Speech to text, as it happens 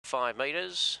5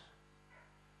 metres.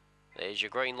 There's your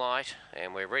green light,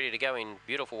 and we're ready to go in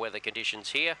beautiful weather conditions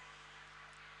here.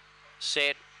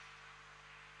 Set.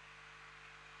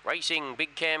 Racing,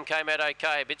 Big Cam came out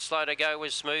okay. A bit slow to go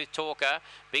was Smooth Talker.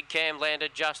 Big Cam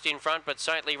landed just in front, but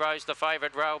Saintly Rose, the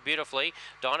favourite, railed beautifully.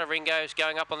 Dinah Ringo's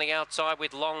going up on the outside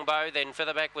with Longbow. Then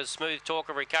further back was Smooth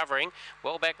Talker recovering.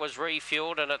 Well back was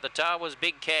Refueled, and at the tail was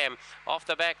Big Cam. Off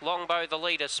the back, Longbow the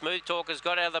leader. Smooth Talker's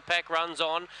got out of the pack, runs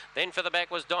on. Then for the back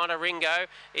was Dinah Ringo.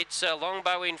 It's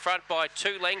Longbow in front by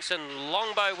 2 lengths, and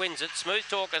Longbow wins it. Smooth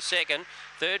Talker second.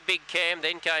 Third, Big Cam.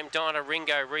 Then came Dinah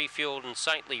Ringo, Refueled, and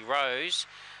Saintly Rose.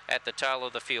 At the tail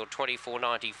of the field,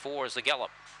 24.94 is the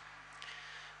gallop.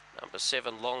 Number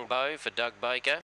 7, Longbow for Doug Baker.